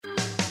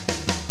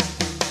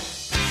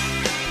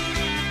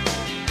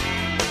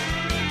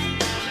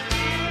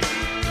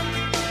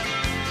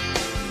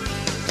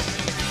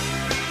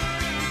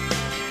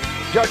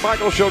Chuck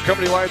Michael Show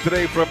coming to you live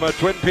today from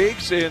Twin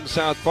Peaks in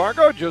South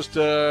Fargo, just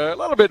a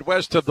little bit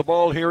west of the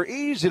mall here.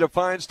 Easy to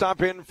find.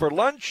 Stop in for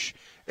lunch.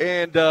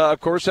 And, of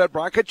course, that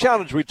Bracket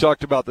Challenge we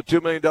talked about, the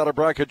 $2 million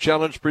Bracket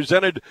Challenge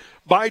presented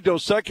by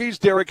Dos Equis.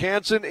 Derek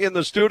Hansen in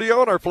the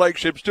studio, in our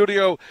flagship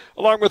studio,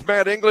 along with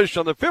Matt English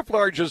on the fifth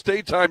largest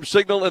daytime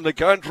signal in the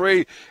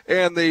country.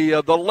 And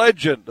the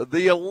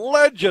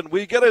legend,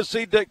 we get to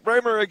see Dick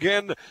Bremer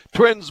again,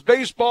 Twins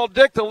baseball.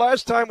 Dick, the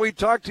last time we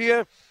talked to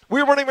you,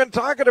 we weren't even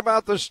talking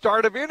about the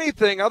start of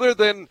anything other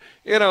than,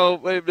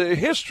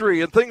 history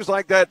and things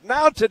like that.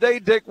 Now today,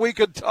 Dick, we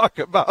could talk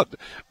about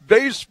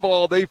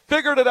baseball. They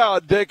figured it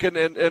out, Dick, and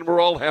we're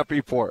all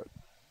happy for it.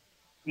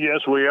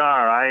 Yes, we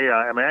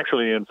are. I'm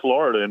actually in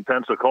Florida, in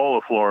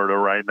Pensacola, Florida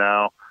right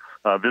now,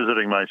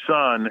 visiting my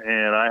son,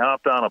 and I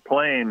hopped on a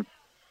plane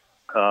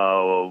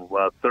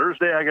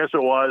Thursday, I guess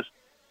it was,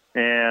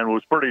 and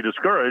was pretty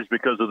discouraged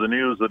because of the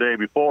news the day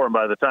before. And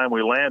by the time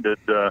we landed,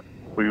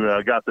 we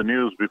got the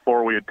news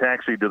before we had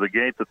taxied to the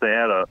gate that they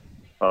had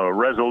a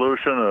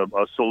resolution,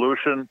 a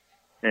solution.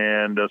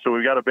 And so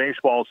we've got a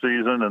baseball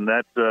season, and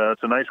that's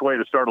a nice way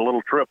to start a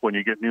little trip when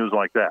you get news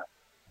like that.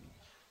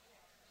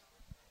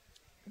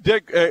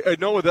 Dick, I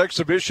know with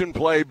exhibition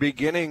play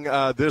beginning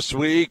this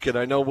week, and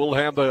I know we'll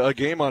have a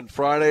game on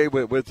Friday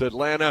with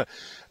Atlanta.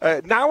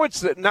 Now it's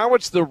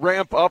the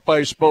ramp up,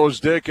 I suppose,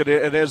 Dick, and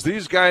as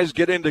these guys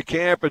get into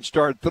camp and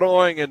start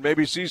throwing and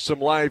maybe see some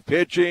live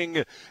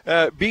pitching,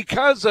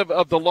 because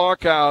of the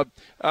lockout,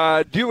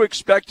 do you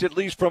expect, at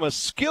least from a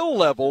skill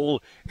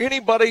level,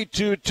 anybody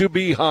to be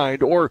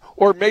behind, or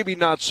maybe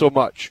not so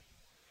much?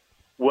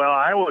 Well,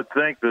 I would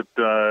think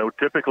that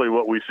typically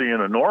what we see in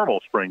a normal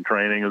spring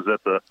training is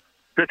that the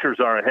pitchers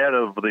are ahead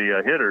of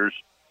the hitters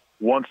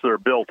once they're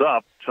built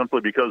up,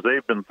 simply because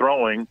they've been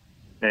throwing.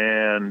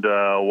 And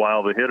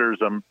while the hitters,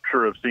 I'm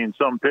sure, have seen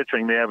some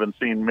pitching, they haven't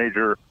seen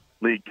major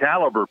league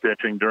caliber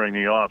pitching during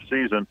the off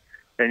season.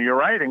 And you're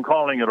right in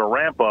calling it a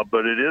ramp up,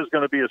 but it is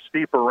going to be a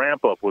steeper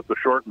ramp up with the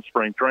shortened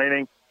spring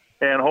training.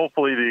 And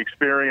hopefully the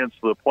experience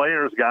the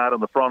players got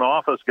and the front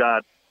office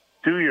got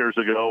 2 years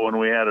ago when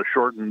we had a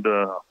shortened,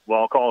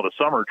 I'll call it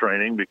a summer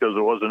training because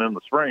it wasn't in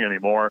the spring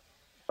anymore.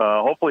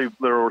 Hopefully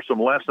there were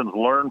some lessons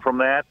learned from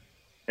that,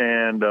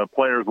 and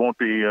players won't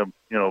be,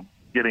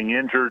 getting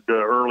injured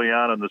early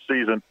on in the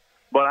season.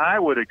 But I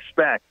would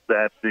expect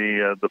that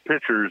the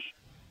pitchers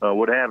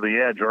would have the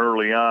edge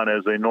early on,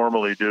 as they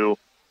normally do,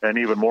 and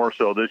even more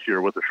so this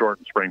year with the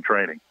shortened spring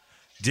training.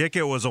 Dick,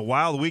 it was a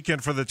wild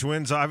weekend for the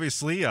Twins,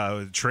 obviously.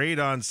 Trade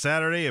on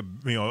Saturday,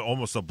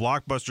 almost a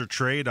blockbuster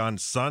trade on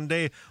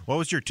Sunday. What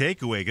was your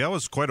takeaway? That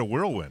was quite a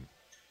whirlwind.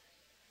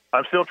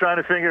 I'm still trying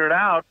to figure it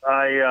out.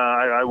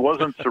 I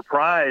wasn't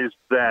surprised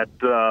that,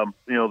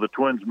 the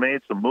Twins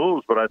made some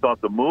moves, but I thought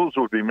the moves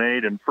would be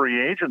made in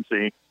free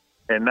agency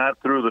and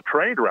not through the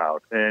trade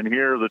route. And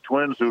here the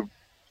Twins, who've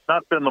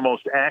not been the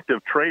most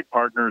active trade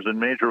partners in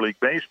Major League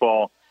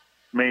Baseball,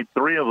 made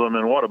three of them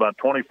in, about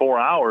 24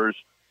 hours.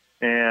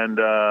 And,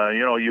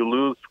 you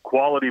lose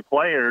quality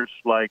players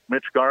like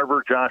Mitch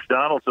Garver, Josh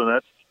Donaldson.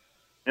 That's,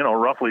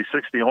 roughly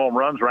 60 home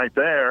runs right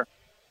there.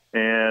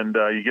 And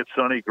you get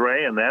Sonny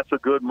Gray, and that's a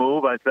good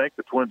move. I think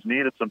the Twins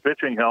needed some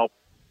pitching help.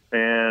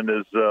 And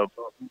as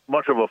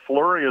much of a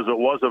flurry as it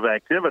was of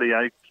activity,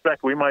 I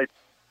expect we might,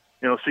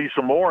 see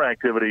some more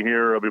activity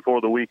here before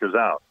the week is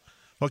out.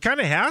 Well, it kind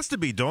of has to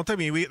be, don't they? I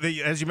mean,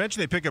 as you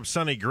mentioned, they pick up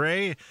Sonny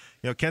Gray.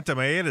 Kenta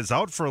Maeda is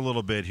out for a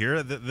little bit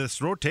here.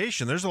 This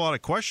rotation, there's a lot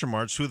of question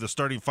marks who the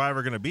starting five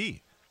are going to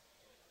be.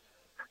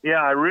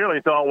 Yeah, I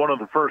really thought one of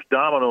the first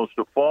dominoes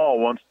to fall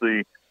once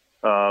the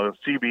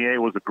CBA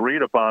was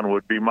agreed upon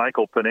would be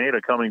Michael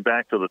Pineda coming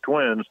back to the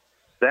Twins.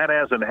 That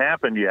hasn't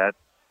happened yet,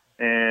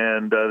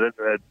 and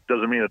that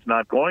doesn't mean it's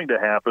not going to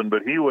happen,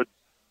 but he would,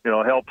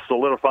 help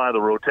solidify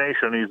the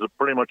rotation. He's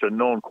pretty much a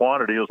known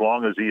quantity as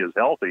long as he is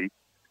healthy.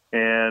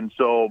 And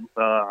so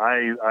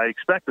I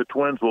expect the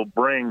Twins will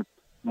bring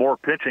more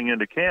pitching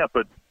into camp.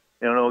 But,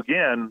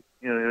 again,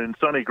 in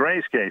Sonny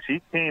Gray's case,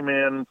 he came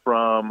in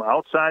from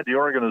outside the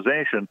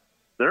organization.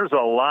 There's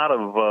a lot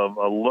of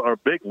a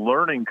big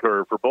learning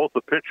curve for both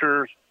the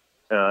pitchers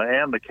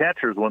and the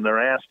catchers when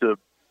they're asked to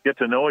get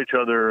to know each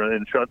other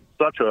in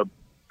such a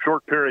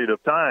short period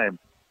of time.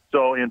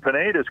 So in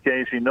Pineda's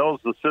case, he knows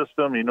the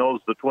system, he knows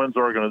the Twins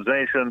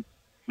organization,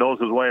 knows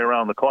his way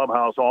around the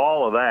clubhouse,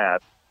 all of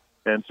that.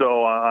 And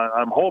so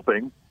I'm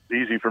hoping,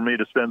 it's easy for me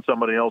to spend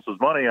somebody else's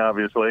money,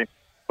 obviously,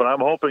 but I'm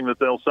hoping that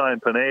they'll sign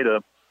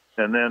Pineda,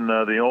 and then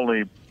the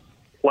only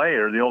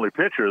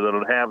pitcher that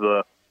would have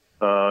the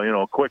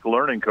quick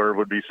learning curve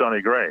would be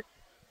Sonny Gray.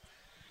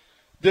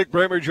 Dick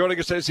Bremer joining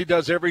us as he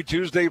does every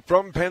Tuesday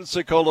from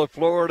Pensacola,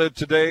 Florida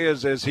today,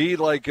 as he,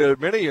 like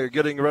many, are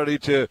getting ready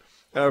to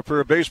for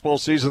a baseball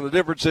season. The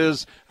difference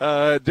is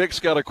Dick's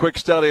got a quick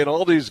study on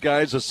all these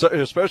guys,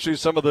 especially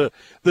some of the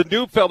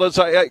new fellas.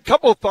 A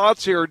couple of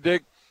thoughts here,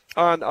 Dick,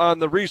 on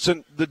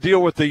the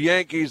deal with the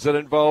Yankees that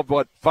involved,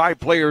 5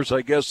 players,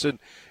 I guess, in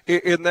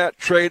that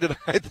trade. And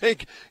I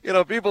think,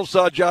 people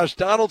saw Josh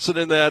Donaldson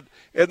in that,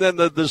 and then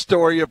the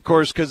story, of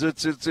course, because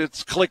it's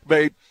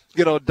clickbait,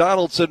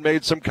 Donaldson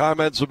made some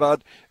comments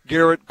about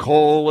Garrett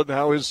Cole and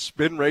how his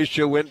spin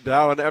ratio went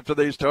down after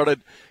they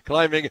started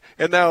climbing.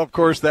 And now, of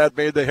course, that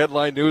made the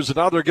headline news. And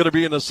now they're going to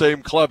be in the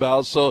same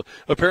clubhouse. So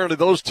apparently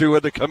those two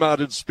had to come out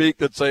and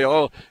speak and say,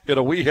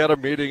 we had a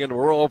meeting and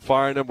we're all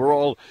fine and we're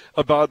all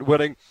about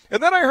winning.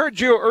 And then I heard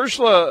Gio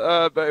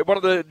Ursula, one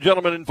of the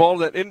gentlemen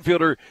involved, that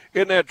infielder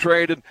in that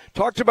trade, and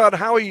talked about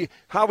how he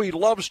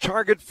loves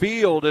Target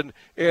Field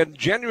and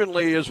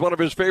genuinely is one of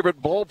his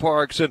favorite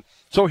ballparks. And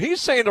so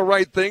he's saying the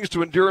right things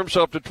to endear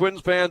himself to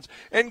Twins fans.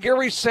 And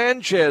Gary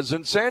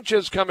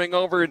Sanchez coming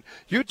over. And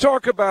you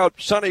talk about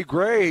Sonny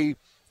Gray,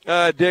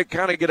 Dick,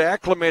 kind of get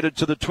acclimated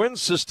to the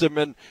Twins system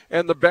and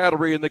the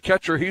battery and the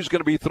catcher he's going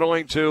to be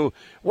throwing to.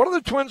 What are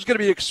the Twins going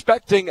to be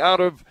expecting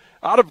out of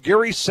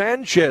Gary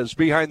Sanchez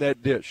behind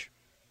that dish?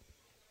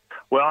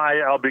 Well,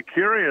 I'll be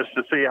curious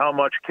to see how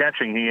much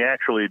catching he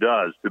actually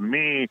does. To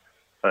me,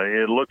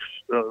 he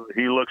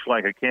looks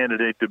like a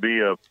candidate to be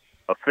a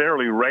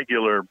fairly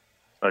regular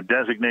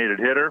designated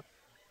hitter,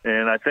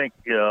 and I think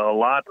a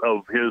lot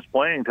of his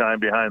playing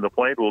time behind the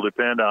plate will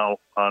depend on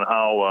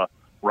how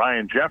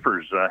Ryan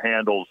Jeffers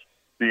handles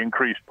the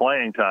increased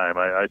playing time.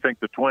 I think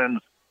the Twins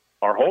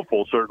are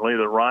hopeful, certainly,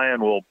 that Ryan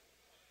will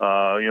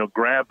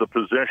grab the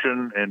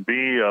position and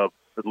be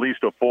at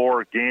least a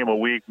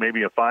 4-game-a-week,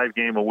 maybe a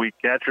 5-game-a-week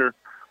catcher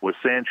with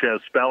Sanchez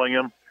spelling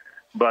him.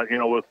 But,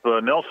 with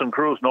Nelson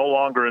Cruz no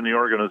longer in the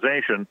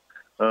organization,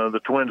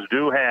 the Twins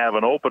do have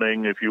an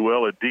opening, if you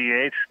will, at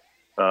DH.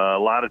 A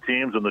lot of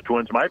teams, and the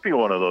Twins might be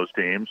one of those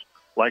teams,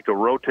 like to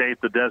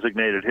rotate the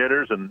designated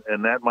hitters, and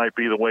that might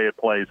be the way it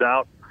plays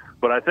out.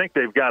 But I think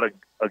they've got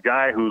a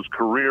guy whose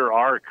career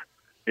arc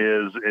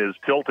is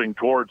tilting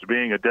towards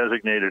being a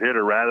designated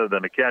hitter rather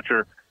than a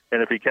catcher.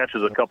 And if he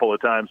catches a couple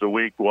of times a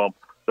week, well,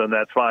 then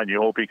that's fine.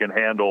 You hope he can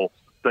handle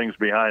things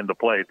behind the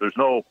plate. There's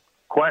no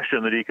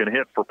question that he can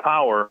hit for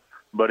power,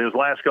 but his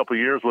last couple of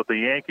years with the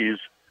Yankees,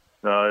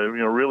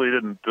 really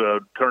didn't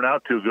turn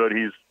out too good.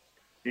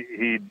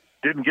 He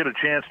didn't get a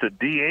chance to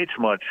DH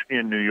much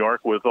in New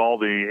York with all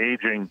the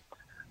aging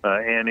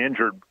and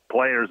injured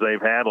players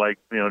they've had, like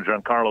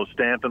Giancarlo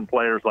Stanton,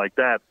 players like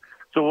that.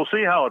 So we'll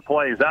see how it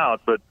plays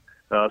out. But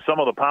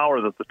some of the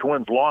power that the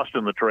Twins lost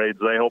in the trades,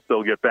 they hope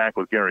they'll get back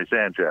with Gary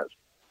Sanchez.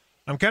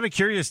 I'm kind of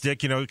curious,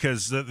 Dick,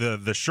 because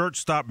the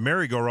shortstop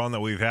merry-go-round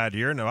that we've had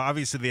here, now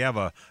obviously they have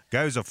a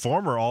guy who's a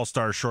former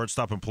all-star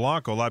shortstop in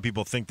Polanco. A lot of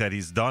people think that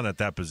he's done at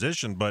that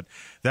position, but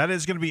that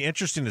is going to be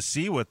interesting to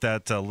see what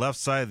that left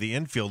side of the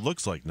infield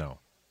looks like now.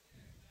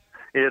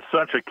 It's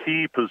such a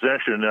key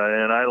position,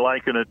 and I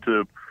liken it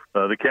to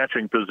the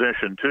catching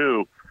position,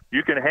 too.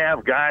 You can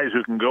have guys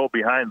who can go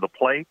behind the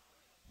plate,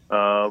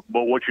 but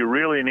what you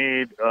really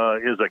need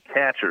is a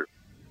catcher.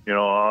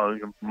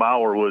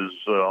 Mauer was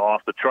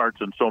off the charts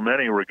in so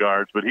many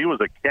regards, but he was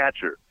a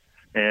catcher.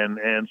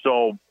 And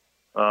so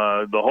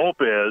the hope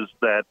is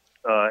that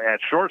at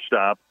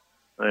shortstop,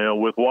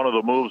 with one of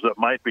the moves that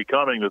might be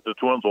coming, that the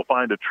Twins will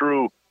find a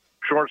true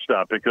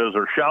shortstop, because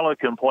Urshela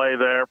can play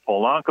there,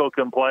 Polanco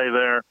can play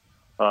there.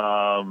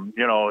 But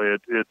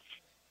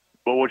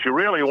what you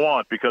really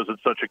want, because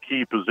it's such a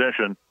key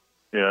position,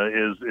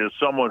 is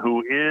someone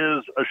who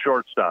is a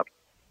shortstop.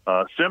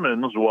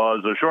 Simmons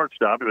was a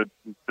shortstop. It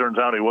turns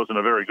out he wasn't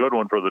a very good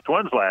one for the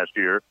Twins last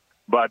year.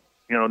 But,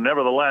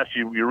 nevertheless,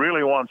 you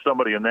really want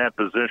somebody in that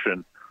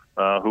position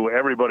who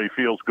everybody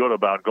feels good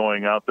about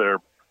going out there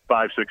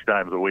 5-6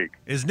 times a week.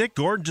 Is Nick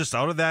Gordon just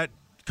out of that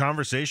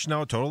conversation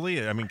now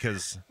totally? I mean,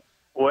 because...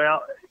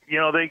 Well,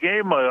 they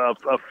gave him a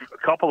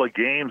couple of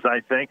games,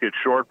 I think, at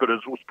short, but it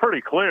was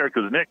pretty clear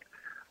because Nick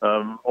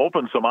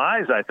opened some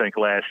eyes, I think,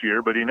 last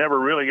year, but he never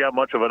really got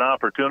much of an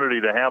opportunity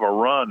to have a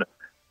run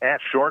at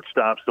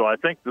shortstop. So I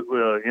think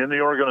in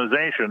the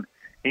organization,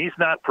 he's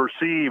not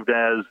perceived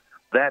as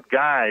that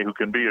guy who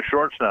can be a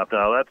shortstop.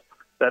 Now,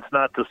 that's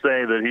not to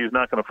say that he's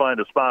not going to find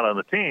a spot on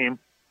the team,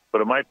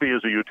 but it might be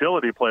as a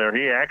utility player.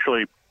 He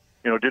actually,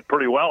 did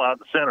pretty well out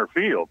in center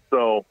field.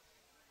 So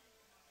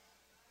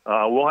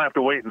we'll have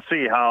to wait and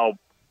see how,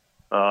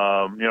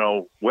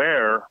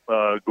 where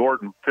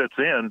Gordon fits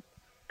in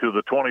to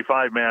the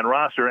 25-man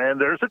roster.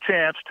 And there's a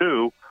chance,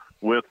 too,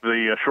 with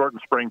the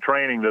shortened spring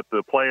training, that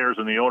the players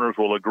and the owners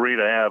will agree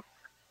to have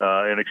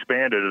an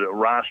expanded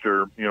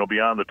roster,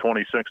 beyond the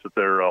 26 that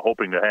they're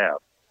hoping to have.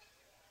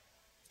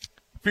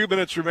 A few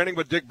minutes remaining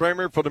with Dick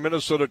Bremer for the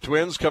Minnesota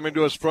Twins, coming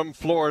to us from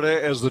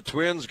Florida as the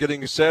Twins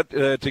getting set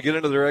to get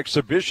into their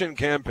exhibition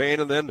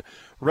campaign and then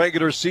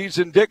regular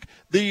season. Dick,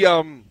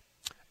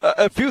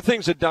 a few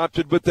things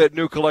adopted with that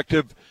new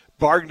collective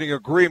bargaining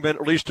agreement,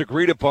 at least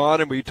agreed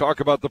upon, and we talk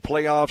about the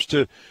playoffs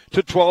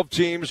to 12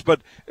 teams, but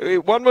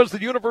one was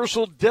the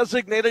universal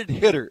designated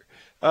hitter.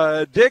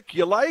 Dick,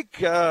 you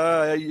like,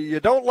 you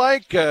don't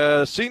like,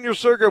 Senior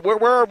Circuit,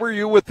 where were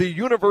you with the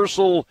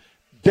universal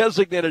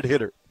designated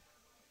hitter?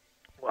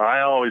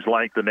 I always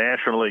liked the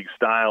National League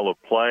style of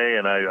play,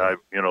 and I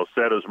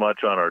said as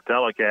much on our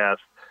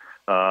telecast,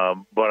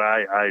 but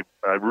I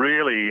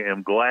really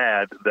am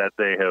glad that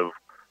they have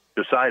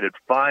decided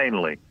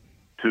finally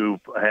to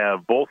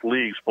have both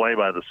leagues play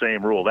by the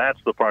same rule. That's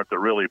the part that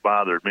really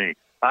bothered me.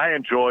 I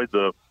enjoyed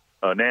the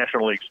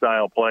National League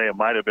style play. It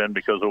might have been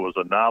because it was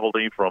a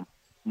novelty from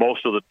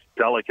most of the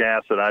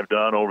telecasts that I've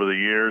done over the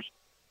years.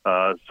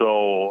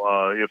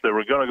 So if they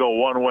were going to go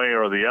one way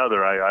or the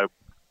other, I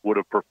would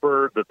have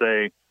preferred that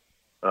they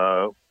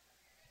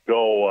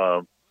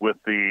go with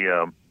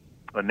the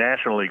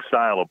National League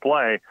style of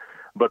play.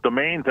 But the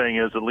main thing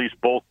is at least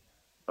both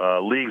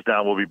leagues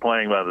now will be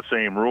playing by the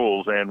same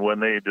rules. And when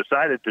they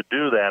decided to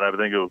do that, I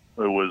think it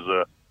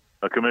was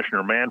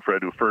Commissioner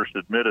Manfred who first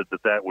admitted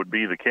that that would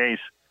be the case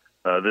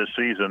this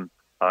season.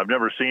 I've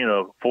never seen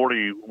a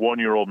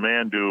 41-year-old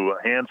man do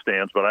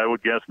handstands, but I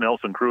would guess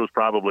Nelson Cruz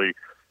probably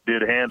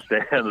did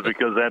handstands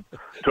because that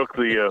took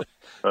the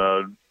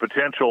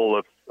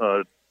potential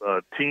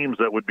teams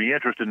that would be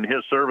interested in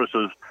his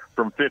services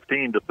from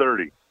 15 to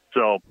 30.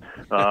 So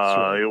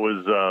right. It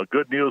was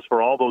good news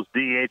for all those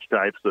DH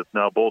types that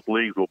now both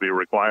leagues will be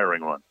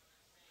requiring one.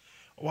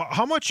 Well,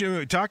 how much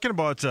talking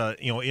about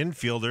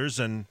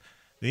infielders and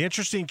the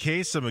interesting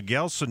case of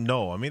Miguel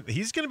Sano? I mean,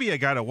 he's going to be a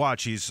guy to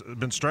watch. He's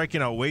been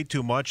striking out way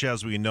too much,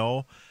 as we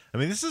know. I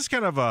mean, this is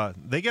kind of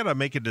they got to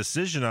make a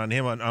decision on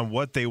him on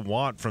what they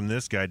want from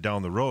this guy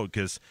down the road,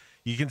 because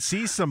you can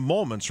see some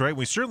moments, right?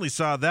 We certainly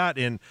saw that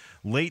in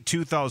late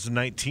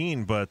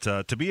 2019, but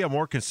to be a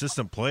more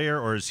consistent player,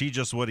 or is he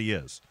just what he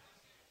is?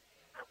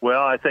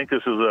 Well, I think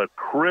this is a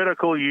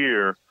critical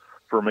year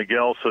for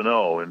Miguel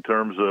Sano in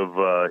terms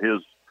of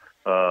his,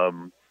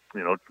 to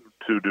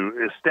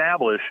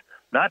establish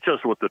not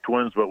just with the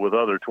Twins, but with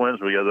other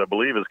Twins, because I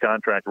believe his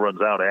contract runs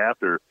out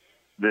after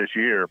this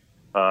year.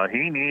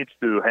 He needs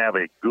to have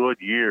a good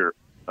year,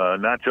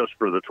 not just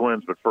for the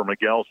Twins, but for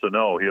Miguel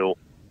Sano. He'll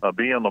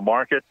be in the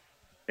market,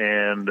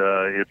 and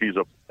if he's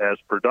as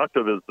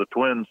productive as the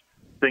Twins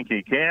think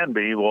he can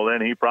be, well,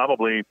 then he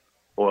probably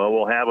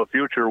will have a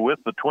future with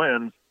the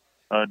Twins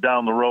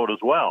down the road as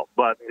well.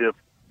 But if,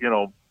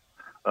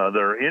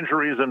 there are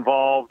injuries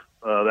involved,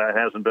 that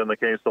hasn't been the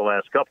case the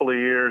last couple of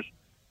years.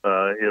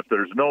 If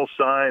there's no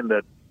sign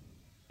that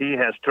he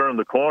has turned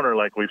the corner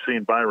like we've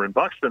seen Byron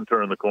Buxton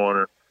turn the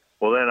corner,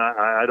 well, then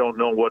I don't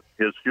know what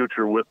his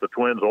future with the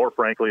Twins or,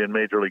 frankly, in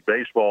Major League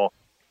Baseball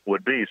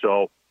would be.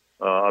 So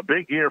a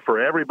big year for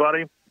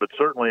everybody, but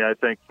certainly I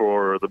think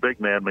for the big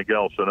man,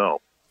 Miguel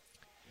Sano.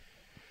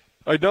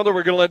 I know that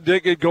we're going to let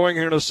Dick get going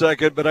here in a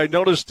second, but I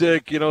noticed,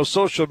 Dick,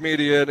 social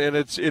media, and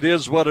it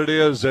is what it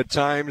is at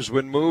times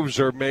when moves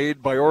are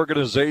made by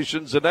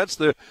organizations, and that's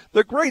the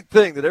great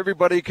thing, that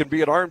everybody can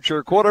be an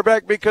armchair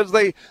quarterback because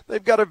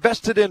they've got a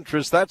vested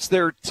interest. That's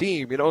their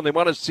team, and they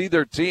want to see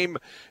their team,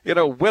 win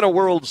a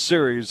World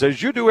Series,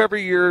 as you do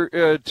every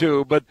year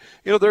too. But,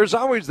 there's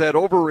always that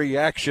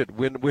overreaction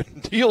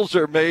when deals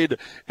are made,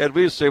 and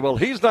we say, well,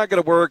 he's not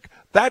going to work.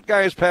 That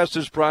guy is past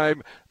his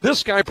prime.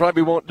 This guy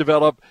probably won't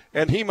develop,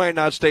 and he might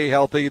not stay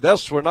healthy.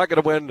 We're not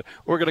going to win.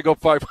 We're going to go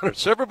 500.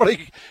 So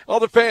everybody,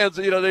 all the fans,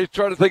 they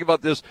try to think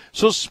about this.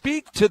 So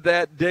speak to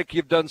that, Dick.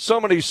 You've done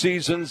so many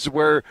seasons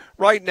where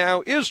right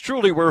now is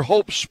truly where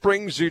hope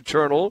springs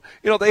eternal.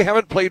 They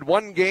haven't played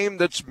one game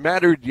that's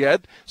mattered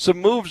yet. Some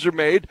moves are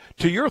made.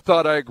 To your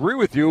thought, I agree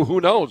with you.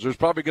 Who knows? There's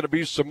probably going to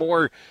be some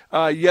more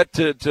yet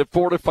to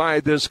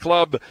fortify this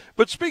club.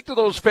 But speak to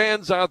those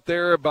fans out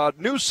there about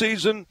new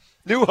season,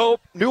 new hope,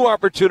 new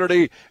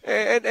opportunity,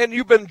 and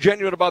you've been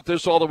genuine about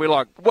this all the way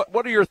along.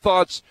 What are your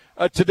thoughts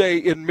today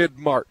in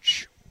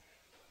mid-March?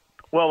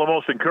 Well, the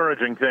most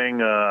encouraging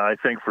thing, I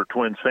think, for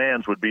Twins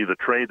fans would be the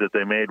trade that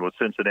they made with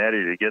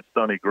Cincinnati to get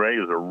Sonny Gray,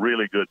 who's a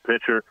really good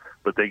pitcher,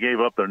 but they gave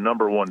up their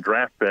number one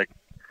draft pick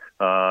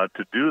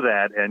to do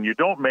that. And you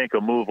don't make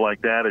a move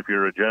like that if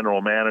you're a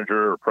general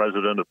manager or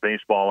president of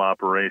baseball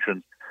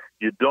operations.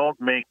 You don't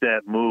make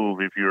that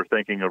move if you're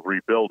thinking of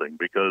rebuilding,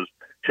 because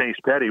Chase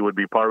Petty would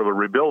be part of a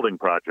rebuilding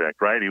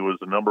project, right? He was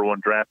the number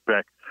one draft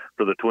pick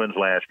for the Twins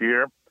last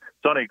year.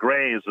 Sonny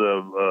Gray is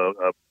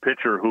a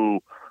pitcher who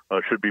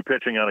should be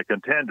pitching on a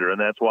contender,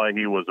 and that's why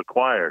he was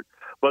acquired.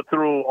 But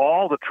through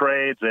all the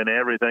trades and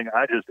everything,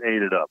 I just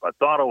ate it up. I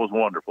thought it was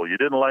wonderful. You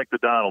didn't like the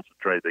Donaldson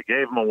trade. They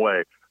gave him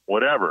away.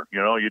 Whatever.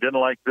 You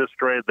didn't like this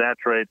trade, that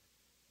trade.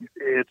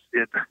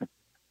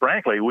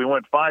 Frankly, we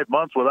went 5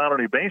 months without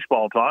any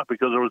baseball talk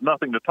because there was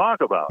nothing to talk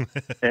about.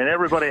 And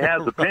everybody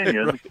has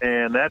opinions, right.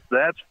 And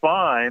that's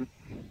fine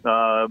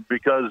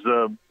because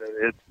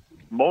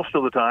most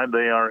of the time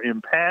they are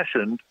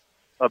impassioned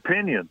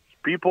opinions.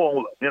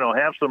 People,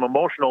 have some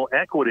emotional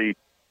equity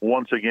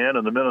once again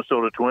in the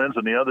Minnesota Twins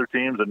and the other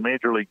teams in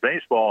Major League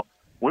Baseball.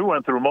 We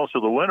went through most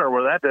of the winter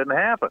where that didn't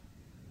happen.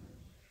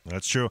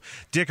 That's true.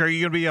 Dick, are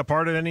you going to be a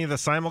part of any of the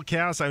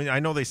simulcasts? I mean, I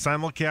know they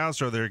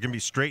simulcast, or they're going to be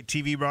straight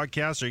TV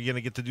broadcasts. Are you going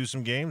to get to do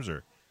some games?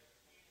 Or?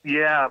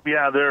 Yeah.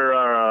 There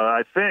are,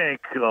 I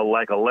think,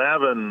 like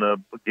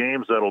 11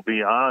 games that will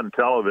be on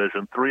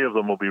television. 3 of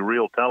them will be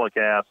real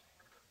telecasts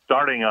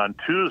starting on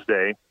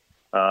Tuesday.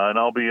 And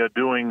I'll be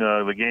doing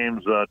the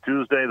games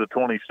Tuesday, the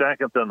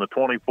 22nd, and the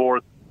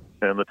 24th,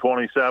 and the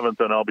 27th,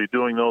 and I'll be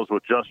doing those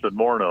with Justin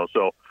Morneau.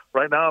 So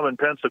right now I'm in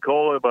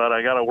Pensacola, but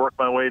I got to work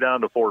my way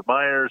down to Fort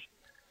Myers.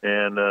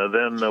 And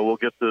then we'll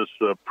get this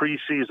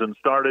preseason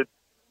started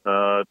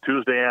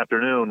Tuesday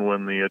afternoon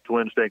when the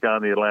Twins take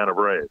on the Atlanta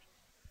Braves.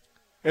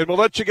 And we'll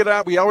let you get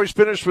out. We always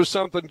finish with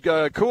something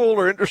cool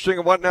or interesting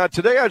and whatnot.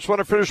 Today, I just want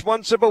to finish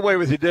one simple way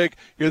with you, Dick.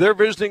 You're there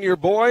visiting your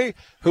boy,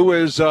 who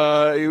is,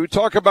 you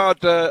talk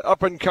about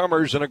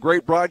up-and-comers and a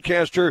great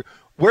broadcaster.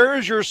 Where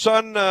is your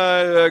son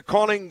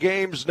calling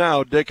games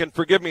now, Dick? And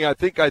forgive me, I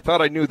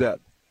thought I knew that.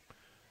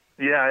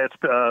 Yeah, it's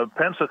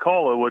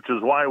Pensacola, which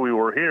is why we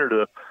were here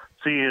to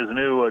see his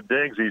new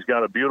digs. He's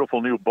got a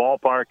beautiful new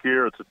ballpark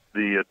here. It's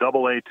the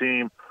Double-A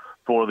team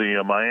for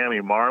the Miami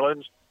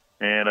Marlins.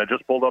 And I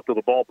just pulled up to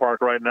the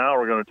ballpark right now.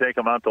 We're going to take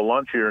him out to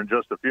lunch here in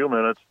just a few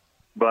minutes.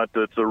 But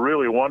it's a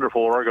really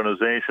wonderful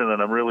organization,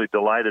 and I'm really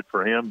delighted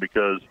for him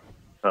because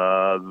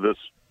this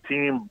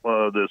team,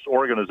 this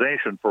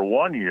organization for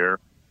 1 year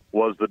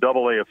was the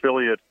Double-A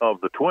affiliate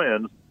of the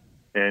Twins.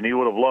 And he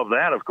would have loved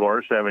that, of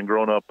course, having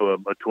grown up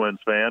a Twins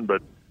fan.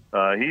 But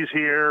he's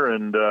here,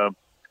 and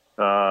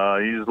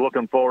he's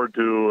looking forward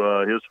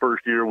to his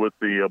first year with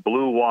the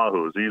Blue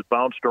Wahoos. He's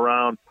bounced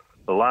around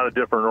a lot of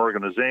different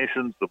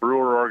organizations, the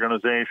Brewer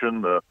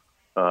organization, the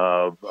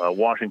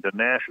Washington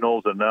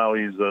Nationals, and now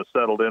he's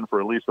settled in for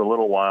at least a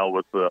little while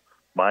with the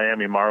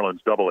Miami Marlins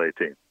Double-A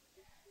team.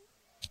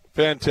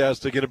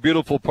 Fantastic, and a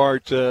beautiful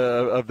part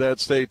of that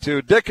state,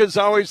 too. Dick, as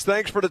always,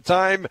 thanks for the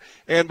time,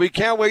 and we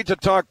can't wait to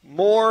talk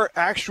more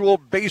actual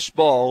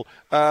baseball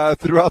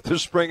throughout the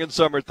spring and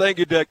summer. Thank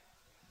you, Dick.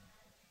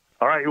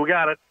 All right, we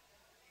got it.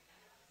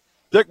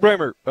 Dick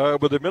Bremer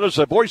with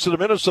the voice of the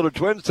Minnesota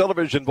Twins,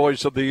 television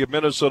voice of the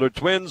Minnesota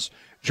Twins,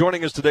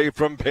 joining us today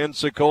from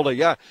Pensacola.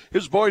 Yeah,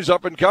 his boy's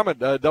up and coming,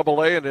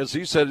 Double-A, and as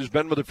he said, he's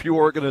been with a few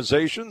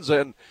organizations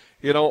and,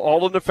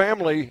 all in the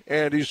family,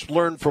 and he's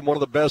learned from one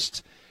of the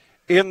best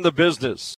in the business.